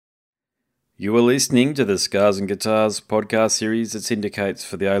You are listening to the Scars and Guitars podcast series that syndicates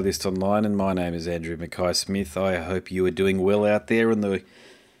for the A-List Online, and my name is Andrew Mackay-Smith. I hope you are doing well out there in the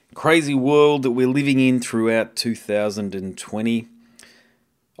crazy world that we're living in throughout 2020.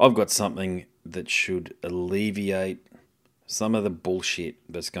 I've got something that should alleviate some of the bullshit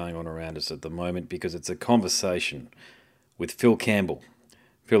that's going on around us at the moment, because it's a conversation with Phil Campbell.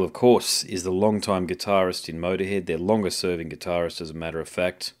 Phil, of course, is the longtime guitarist in Motorhead, their longest-serving guitarist, as a matter of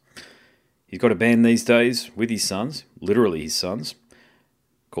fact. He's got a band these days with his sons, literally his sons,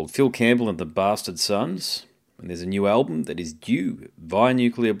 called Phil Campbell and the Bastard Sons. And there's a new album that is due via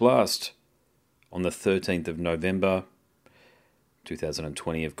Nuclear Blast on the 13th of November,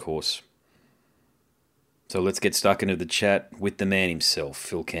 2020, of course. So let's get stuck into the chat with the man himself,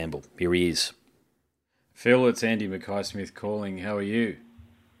 Phil Campbell. Here he is. Phil, it's Andy Mackay-Smith calling. How are you?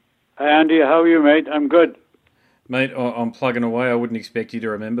 Hi, Andy. How are you, mate? I'm good. Mate, I'm plugging away. I wouldn't expect you to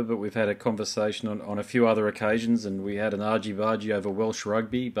remember, but we've had a conversation on a few other occasions, and we had an argy-bargy over Welsh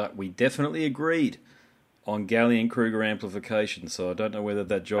rugby, but we definitely agreed on Galley and Kruger amplification, so I don't know whether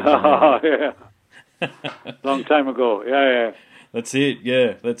that job's Oh, yeah. Long time ago. Yeah. That's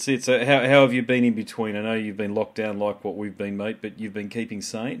it. So how have you been in between? I know you've been locked down like what we've been, mate, but you've been keeping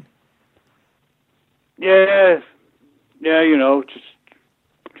sane? Yeah,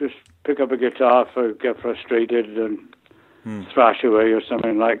 just pick up a guitar if I get frustrated and thrash away or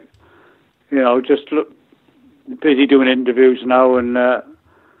something like, just busy doing interviews now and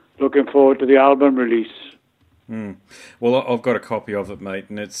looking forward to the album release. Well, I've got a copy of it, mate,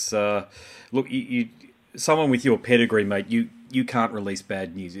 and it's, look, you someone with your pedigree, mate, you can't release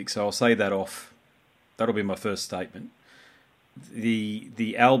bad music, so I'll say that off. That'll be my first statement.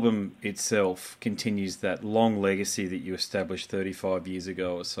 The album itself continues that long legacy that you established 35 years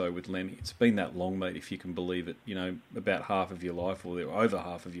ago or so with Lemmy. It's been that long, mate, if you can believe it. About half of your life, or over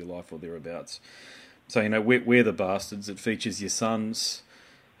half of your life, or thereabouts. So, we're the Bastards. It features your sons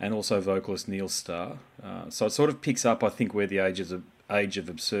and also vocalist Neil Starr. So it sort of picks up, I think, where the Age of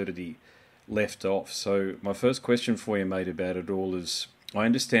Absurdity left off. So my first question for you, mate, about it all is, I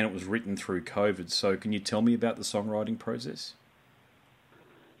understand it was written through COVID. So can you tell me about the songwriting process?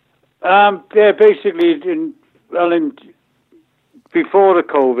 Basically, before the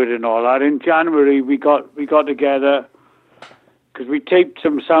COVID and all that, in January we got together because we taped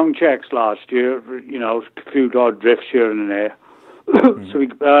some sound checks last year. A few odd drifts here and there. So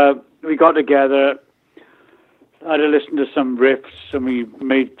we got together, had to listen to some riffs, and we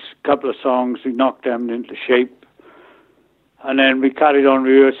made a couple of songs. We knocked them into shape, and then we carried on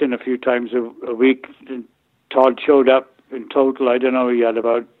rehearsing a few times a week. And Todd showed up. In total, I don't know, he had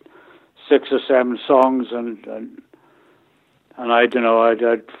about 6 or 7 songs, and I don't know, I'd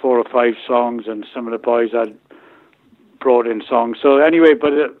had 4 or 5 songs, and some of the boys had brought in songs. So anyway,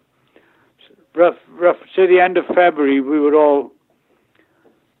 but rough, say the end of February, we were all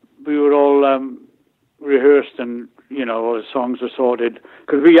rehearsed, and all the songs were sorted,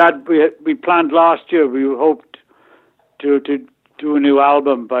 because we planned last year. We hoped to do a new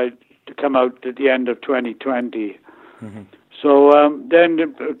album to come out at the end of 2020. So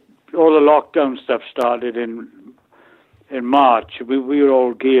then all the lockdown stuff started in March. We were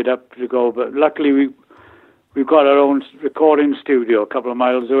all geared up to go, but luckily we've got our own recording studio a couple of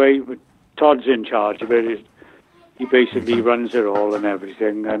miles away. Todd's in charge of it. He basically runs it all and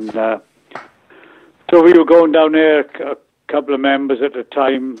everything. And so we were going down there, a couple of members at a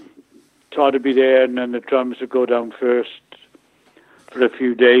time. Todd would be there, and then the drums would go down first for a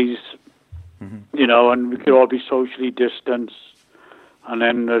few days, and we could all be socially distanced. And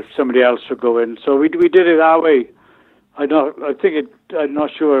then somebody else would go in. So we did it that way. I'm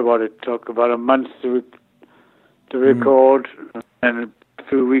not sure what it took. About a month to record, and a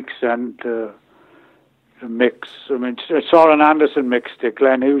few weeks then to mix. I mean, Soren Anderson mixed it.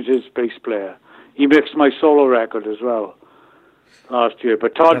 Glenn Hughes, his bass player, he mixed my solo record as well last year.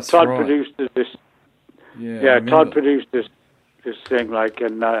 But Todd produced this. Todd produced this thing,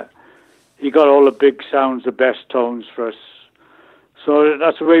 and he got all the big sounds, the best tones for us. So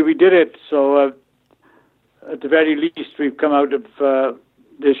that's the way we did it. So at the very least, we've come out of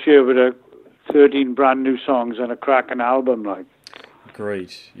this year with 13 brand new songs and a cracking album.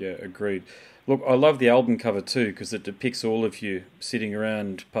 Agreed. Look, I love the album cover too, because it depicts all of you sitting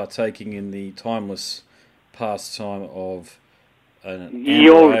around partaking in the timeless pastime of Ye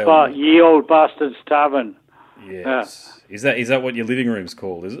Old Bastards Tavern. Yes. Is that what your living room's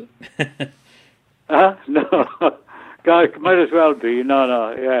called, is it? No. God, might as well be.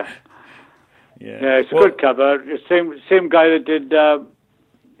 No, yeah. Yeah, it's a good cover. The same guy that did the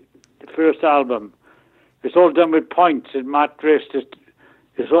first album. It's all done with points, and Matt Drist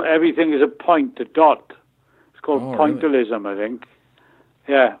everything is a point, a dot. It's called pointillism, really? I think.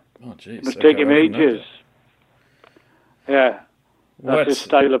 Yeah. Oh, jeez. It must take him ages. Yeah. Well, that's his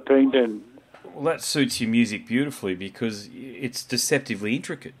style of painting. Well, that suits your music beautifully because it's deceptively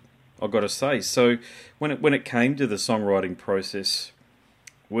intricate, I've got to say. So when it came to the songwriting process,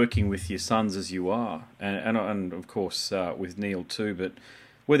 working with your sons as you are, and of course with Neil too, but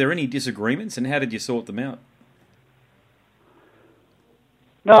were there any disagreements and how did you sort them out?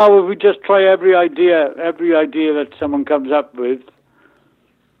 No, we just try every idea that someone comes up with.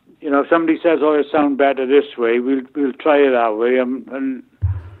 You know, if somebody says, "Oh, it sounds better this way," we'll try it that way, and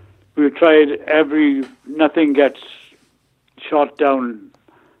we'll try it nothing gets shot down.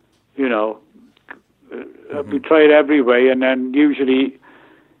 You know, we try it every way, and then usually,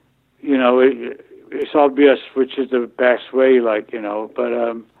 you know, it's obvious which is the best way. Like, you know, but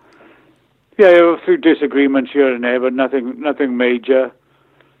yeah, there were a few disagreements here and there, but nothing major.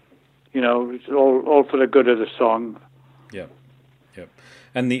 You know, it's all for the good of the song. Yep.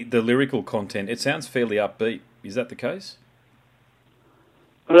 And the lyrical content, it sounds fairly upbeat. Is that the case?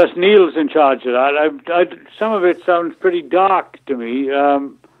 Well, that's Neil's in charge of that. Some of it sounds pretty dark to me.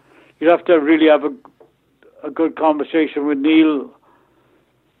 You'd have to really have a good conversation with Neil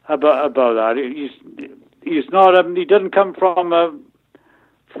about that. He's not. He doesn't come from a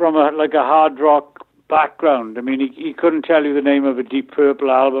like a hard rock background. I mean, he couldn't tell you the name of a Deep Purple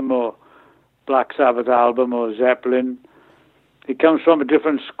album or Black Sabbath album or Zeppelin. He comes from a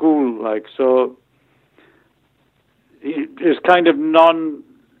different school, like, so it's kind of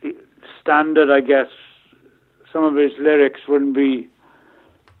non-standard, I guess. Some of his lyrics would be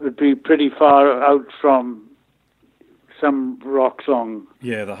pretty far out from some rock song.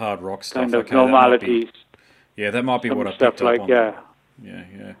 Yeah, the hard rock stuff. Kind of normalities. That might be what I stuff picked like, up on.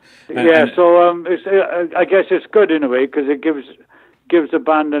 Yeah. And, so I guess it's good in a way because it gives the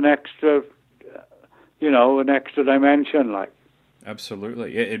band an extra, an extra dimension, like.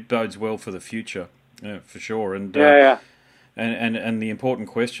 Absolutely, it bodes well for the future, for sure. And and the important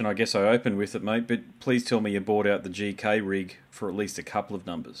question, I guess I opened with it, mate. But please tell me you bought out the GK rig for at least a couple of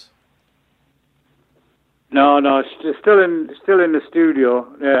numbers. No, it's still in the studio.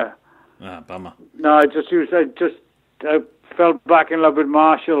 Yeah. Ah, bummer. No, I fell back in love with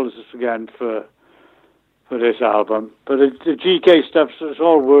Marshalls again for this album. But the GK stuff, it's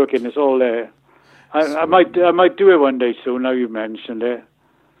all working. It's all there. I might do it one day soon. Now you've mentioned it.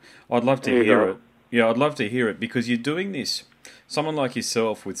 I'd love to hear it. Yeah, I'd love to hear it because you're doing this. Someone like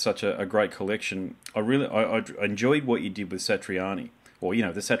yourself with such a great collection. I enjoyed what you did with Satriani, or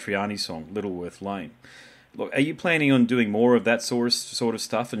the Satriani song "Littleworth Lane." Look, are you planning on doing more of that sort of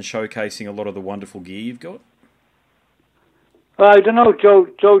stuff and showcasing a lot of the wonderful gear you've got? I don't know.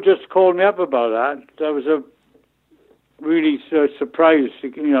 Joe just called me up about that. That was a really surprise. He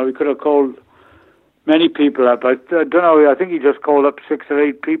could have called many people up. I don't know. I think he just called up 6 or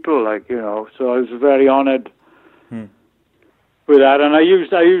 8 people, so I was very honoured with that. And I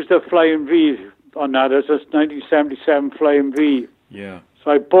used a Flying V on that. It's a 1977 Flying V. Yeah.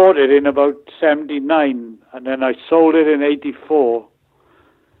 So I bought it in about 79, and then I sold it in 84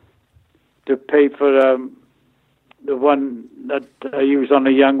 to pay for the one that I used on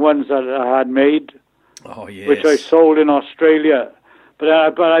the young ones that I had made. Oh, yes. Which I sold in Australia. But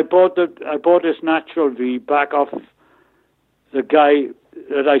I bought this Natural V back off the guy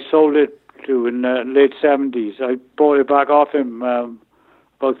that I sold it to in the late 70s. I bought it back off him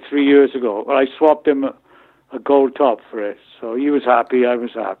about 3 years ago. Well, I swapped him a gold top for it, so he was happy. I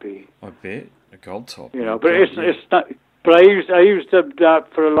was happy. I bet a gold top. But it's not. But I used that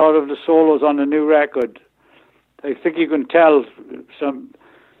for a lot of the solos on the new record. I think you can tell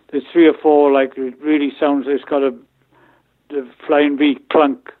there's 3 or 4 like it really sounds. It's got the Flying V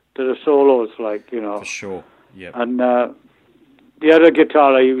clunk to the solos, For sure, yeah. And the other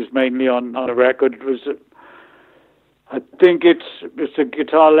guitar I used mainly on a record was, I think it's a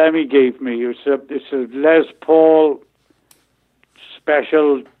guitar Lemmy gave me. It's a Les Paul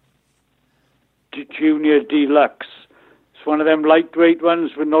Special Junior Deluxe. It's one of them lightweight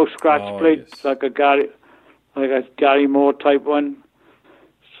ones with no scratch plates, yes. like a Gary Moore type one.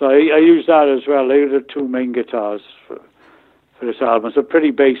 So I used that as well. They were the 2 main guitars for this album. So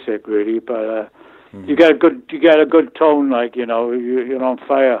pretty basic, really, but you get a good tone, you're on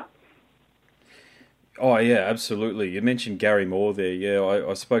fire. Oh yeah, absolutely. You mentioned Gary Moore there. Yeah,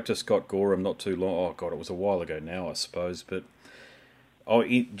 I spoke to Scott Gorham not too long. Oh god, it was a while ago now, I suppose. But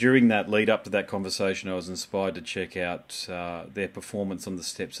during that lead up to that conversation, I was inspired to check out their performance on the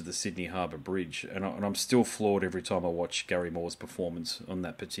steps of the Sydney Harbour Bridge, and I'm still floored every time I watch Gary Moore's performance on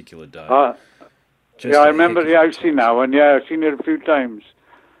that particular day. I remember. Yeah, I've seen that one. Yeah, I've seen it a few times.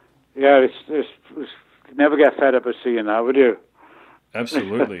 Yeah, it's never get fed up of seeing that, would you?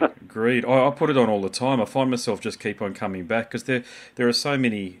 Absolutely, agreed. I put it on all the time. I find myself just keep on coming back because there are so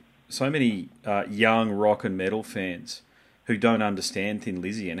many young rock and metal fans who don't understand Thin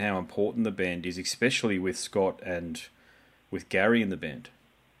Lizzy and how important the band is, especially with Scott and with Gary in the band.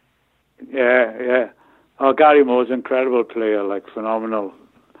 Yeah, yeah. Oh, Gary Moore's an incredible player, like phenomenal.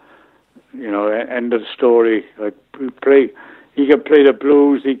 End of the story. Like he can play the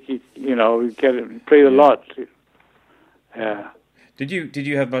blues. He played a lot. Yeah. Did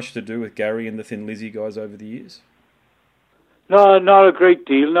you have much to do with Gary and the Thin Lizzy guys over the years? No, not a great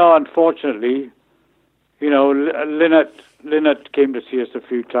deal. No, unfortunately. Lynette came to see us a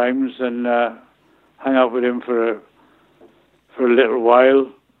few times and hung out with him for a little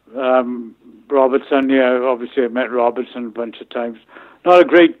while. Robertson, yeah, obviously I met Robertson a bunch of times. Not a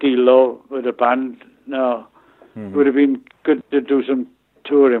great deal though with the band. No, It would have been good to do some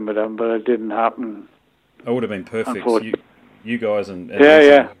touring with them, but it didn't happen. It would have been perfect. You guys and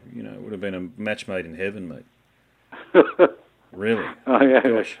yeah. It would have been a match made in heaven, mate. Really? Oh yeah.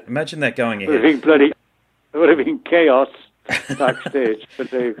 Gosh, imagine that going ahead. It would have been chaos backstage,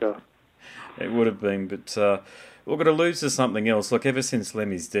 but there you go. It would have been, but we're going to lose to something else. Look, ever since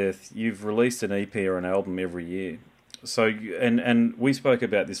Lemmy's death, you've released an EP or an album every year. So, and we spoke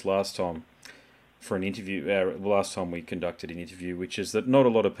about this last time for an interview, last time we conducted an interview, which is that not a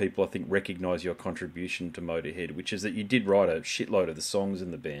lot of people, I think, recognise your contribution to Motorhead, which is that you did write a shitload of the songs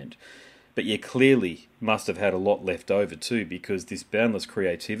in the band, but you clearly must have had a lot left over too, because this boundless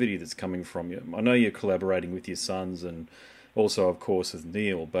creativity that's coming from you. I know you're collaborating with your sons and also, of course, with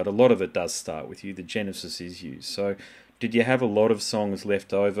Neil, but a lot of it does start with you. The genesis is you. So did you have a lot of songs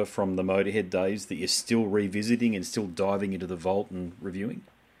left over from the Motorhead days that you're still revisiting and still diving into the vault and reviewing?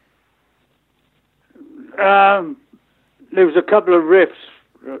 There was a couple of riffs,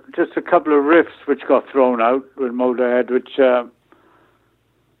 which got thrown out with Motorhead, which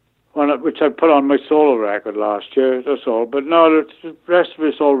I put on my solo record last year. That's all. But no, the rest of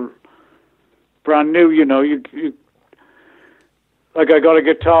it's all brand new. You like I got a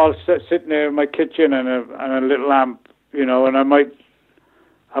guitar sitting there in my kitchen and a little amp, and I might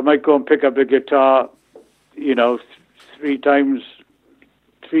go and pick up the guitar, three times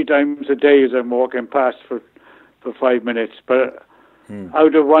a day as I'm walking past for 5 minutes. But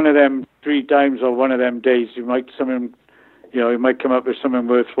out of one of them 3 times or one of them days, you might come up with something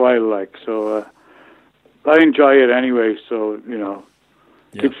worthwhile. Like so, I enjoy it anyway. So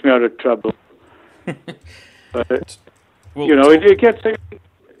keeps me out of trouble. But it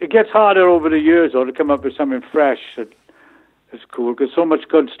gets harder over the years, though, to come up with something fresh. It's cool because so much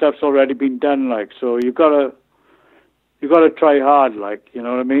good stuff's already been done. Like so, you gotta try hard, like, you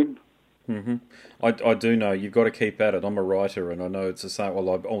know what I mean? Mm-hmm. I do know. You've got to keep at it. I'm a writer, and I know it's the same. Well,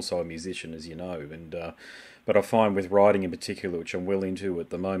 I'm also a musician, as you know, and but I find with writing in particular, which I'm well into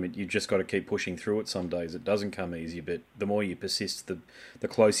at the moment, you just got to keep pushing through it some days. It doesn't come easy, but the more you persist, the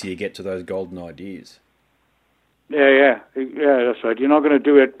closer you get to those golden ideas. Yeah, that's right. You're not going to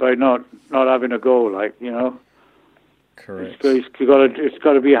do it by not having a go, like, Correct. It's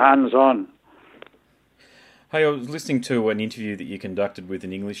got to be hands-on. Hey, I was listening to an interview that you conducted with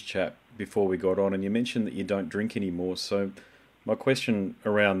an English chap before we got on, and you mentioned that you don't drink anymore. So my question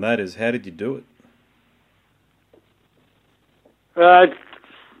around that is, how did you do it? I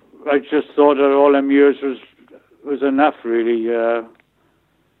just thought that all them years was enough, really.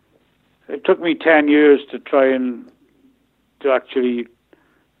 It took me 10 years to actually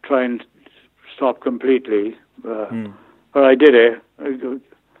try and stop completely, but I did it. I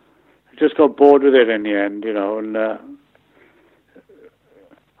just got bored with it in the end, and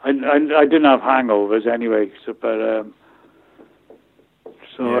I didn't have hangovers anyway.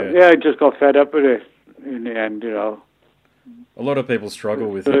 I just got fed up with it in the end, A lot of people struggle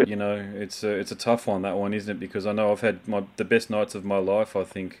with it, It's a tough one, that one, isn't it? Because I know I've had the best nights of my life, I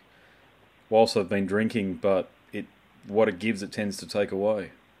think, whilst I've been drinking, but what it gives, it tends to take away.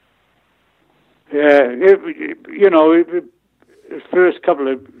 Yeah, the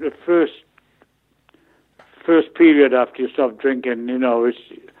first period after you stop drinking, you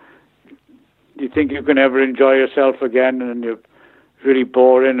think you can ever enjoy yourself again, and you're really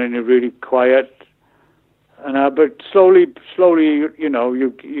boring and you're really quiet. And but slowly,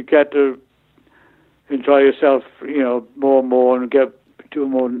 you get to enjoy yourself, more and more, and get to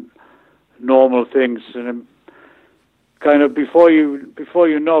more normal things, and kind of before you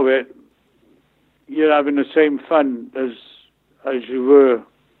know it, you're having the same fun as you were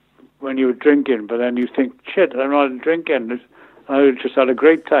when you were drinking. But then you think, shit, I'm not drinking. I just had a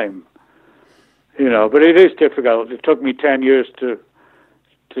great time, But it is difficult. It took me 10 years to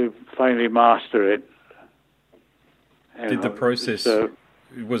to finally master it. Did the process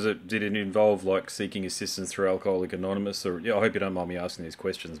did it involve like seeking assistance through Alcoholics Anonymous, or I hope you don't mind me asking these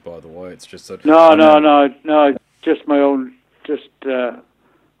questions, by the way. It's just that no, just my own. I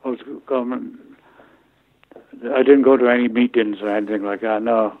was going. I didn't go to any meetings or anything like that.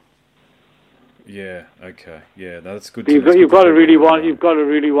 No. Yeah. Okay. Yeah. That's good. You've got to really want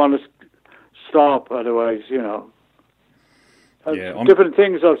to stop. Otherwise, Yeah. Different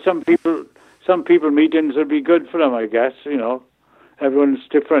things. Of some people meetings would be good for them. I guess. Everyone's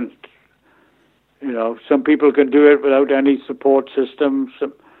different. Some people can do it without any support system.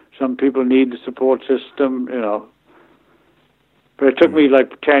 Some people need the support system. But it took me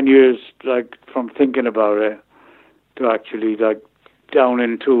like 10 years, like from thinking about it, to actually like down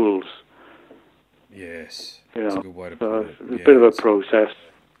in tools. Yes, that's a good way to put it. It's a bit of a process.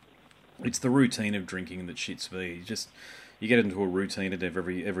 It's the routine of drinking that shits me. You get into a routine of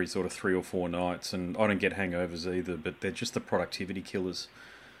every sort of 3 or 4 nights, and I don't get hangovers either, but they're just the productivity killers.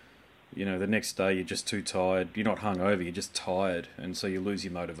 The next day you're just too tired. You're not hungover, you're just tired, and so you lose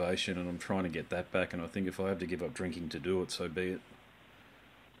your motivation, and I'm trying to get that back, and I think if I have to give up drinking to do it, so be it.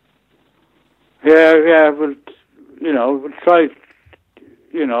 Yeah, we'll try,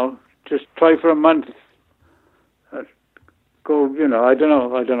 just try for a month. Go, I don't know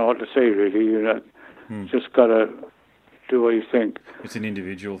what to say really. Just gotta do what you think. It's an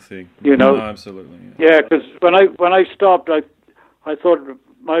individual thing. No, absolutely. Yeah, because when I stopped, I thought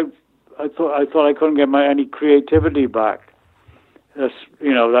I couldn't get any creativity back.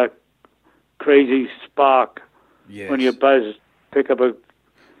 That crazy spark when you're buzzed, pick up an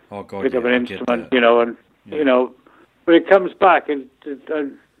instrument, but it comes back. It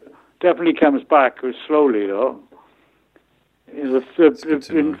definitely comes back slowly, though. The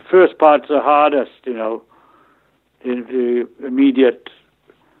first parts are hardest, the immediate,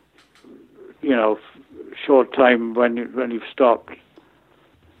 short time when you've stopped.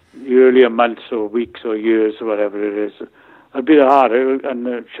 The earlier months or weeks or years or whatever it is, a bit harder, and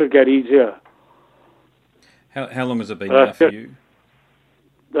it should get easier. How long has it been now for you?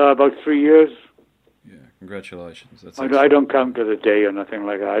 About 3 years. Yeah, congratulations. That's I don't count to the day or nothing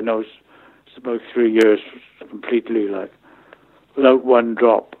like that. I know it's about 3 years completely, like, without one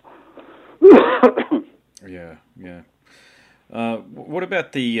drop. Yeah. What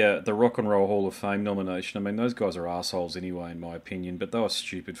about the Rock and Roll Hall of Fame nomination? I mean, those guys are assholes anyway, in my opinion, but they were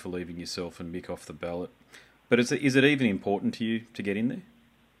stupid for leaving yourself and Mick off the ballot. But is it even important to you to get in there?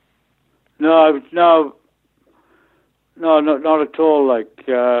 No, not at all. Like,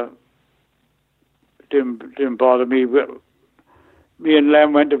 didn't bother me. Me and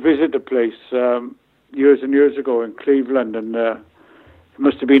Len went to visit the place years and years ago in Cleveland, and it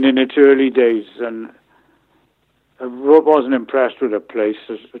must have been in its early days, and I wasn't impressed with the place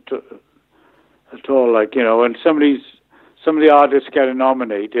at all. Like, and some of the artists getting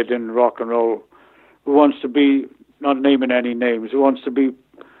nominated in rock and roll, who wants to be, not naming any names, who wants to be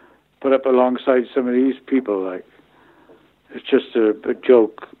put up alongside some of these people, like, it's just a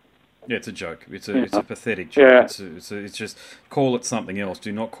joke. Yeah, it's a joke. It's a pathetic joke. Yeah. It's just, call it something else.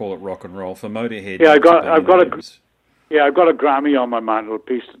 Do not call it rock and roll. For Motorhead, yeah, I've got a Grammy on my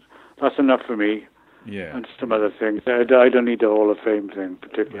mantelpiece. That's enough for me. Yeah. And some other things. I don't need the Hall of Fame thing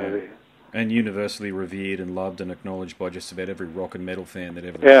particularly. Yeah. And universally revered and loved and acknowledged by just about every rock and metal fan that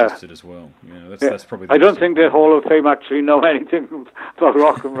ever existed as well. That's probably. I don't think the Hall of Fame actually know anything about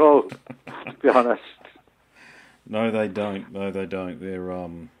rock and roll. To be honest. No, they don't. They're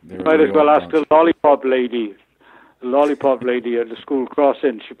might as well ask the lollipop lady. The lollipop lady at the school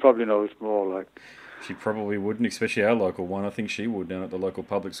crossing. She probably knows more. Like. She probably wouldn't, especially our local one. I think she would down at the local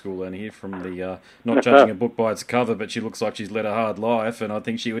public school down here. From the not judging a book by its cover, but she looks like she's led a hard life, and I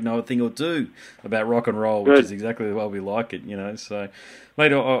think she would know a thing or two about rock and roll, which is exactly the way we like it. So,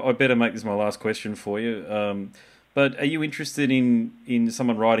 mate, I better make this my last question for you. But are you interested in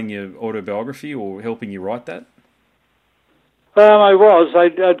someone writing your autobiography or helping you write that? I was. I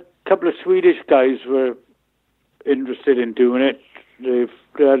had a couple of Swedish guys were interested in doing it. They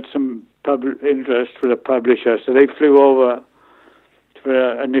had some interest for the publisher, so they flew over for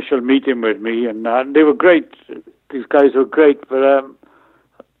an initial meeting with me, and they were great. These guys were great, but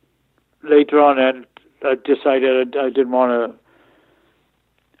later on, I decided I didn't want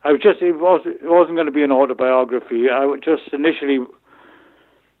to. It wasn't going to be an autobiography. I would just initially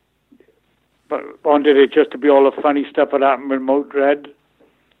wanted it just to be all the funny stuff that happened with Motörhead,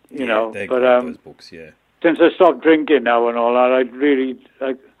 They're great, those books, yeah. Since I stopped drinking now and all that, I've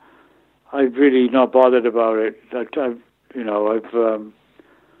really not bothered about it. I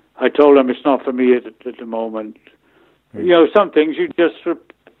told them it's not for me at the moment. Some things you just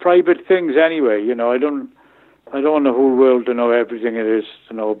private things anyway. You know, I don't want the whole world to know everything it is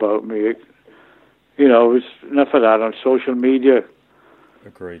to know about me. You know, it's enough of that on social media.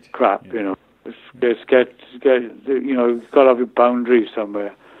 Agreed. Crap, yeah. you know. Just get, you know, you've got to have your boundaries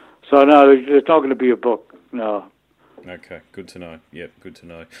somewhere. So no, there's not going to be a book. No. Okay, good to know. Yep, good to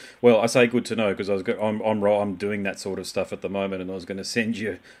know. Well, I say good to know because I'm doing that sort of stuff at the moment, and I was going to send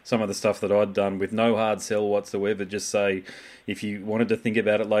you some of the stuff that I'd done with no hard sell whatsoever. Just say if you wanted to think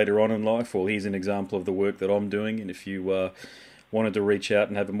about it later on in life, well, here's an example of the work that I'm doing, and if you wanted to reach out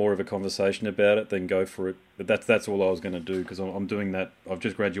and have more of a conversation about it, then go for it. But that's all I was going to do because I'm doing that. I've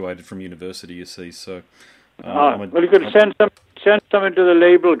just graduated from university, you see. So, well, you could send something to the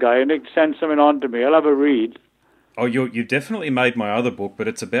label guy, and he can send something on to me. I'll have a read. Oh, you've definitely made my other book, but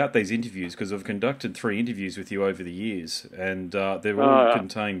it's about these interviews because I've conducted 3 interviews with you over the years, and they've all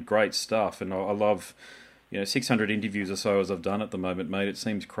contained great stuff. And I love, 600 interviews or so as I've done at the moment, mate. It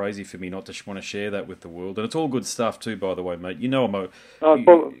seems crazy for me not to want to share that with the world, and it's all good stuff too, by the way, mate. You know, I'm a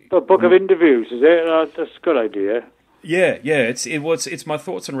book of interviews, is it? That's a good idea. Yeah. It's my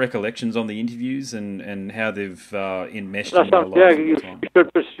thoughts and recollections on the interviews and how they've enmeshed in my life. Yeah,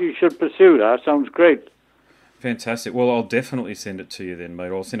 you should pursue that. Sounds great. Fantastic. Well, I'll definitely send it to you then,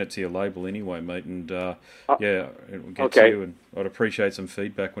 mate. I'll send it to your label anyway, mate. And it'll get to you. And I'd appreciate some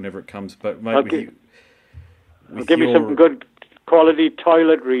feedback whenever it comes. But mate, give me some good quality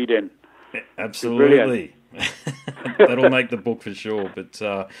toilet reading. Absolutely, that'll make the book for sure. But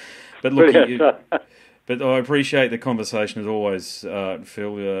look, but I appreciate the conversation as always,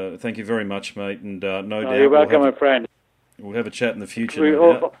 Phil. Thank you very much, mate. And no doubt, you're welcome, my friend. We'll have a chat in the future.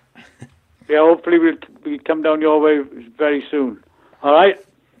 Yeah, hopefully we'll come down your way very soon. All right?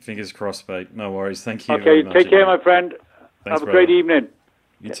 Fingers crossed, mate. No worries. Thank you very much. Okay, take care, my friend. Thanks, have a great evening.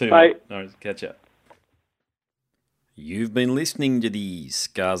 You too. Bye. Mate. No, catch ya. You've been listening to the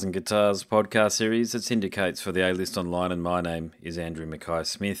Scars and Guitars podcast series that syndicates for the A-List Online, and my name is Andrew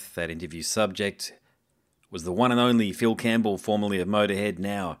Mackay-Smith. That interview subject was the one and only Phil Campbell, formerly of Motorhead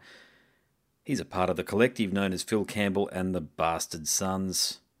now. He's a part of the collective known as Phil Campbell and the Bastard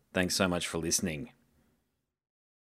Sons. Thanks so much for listening.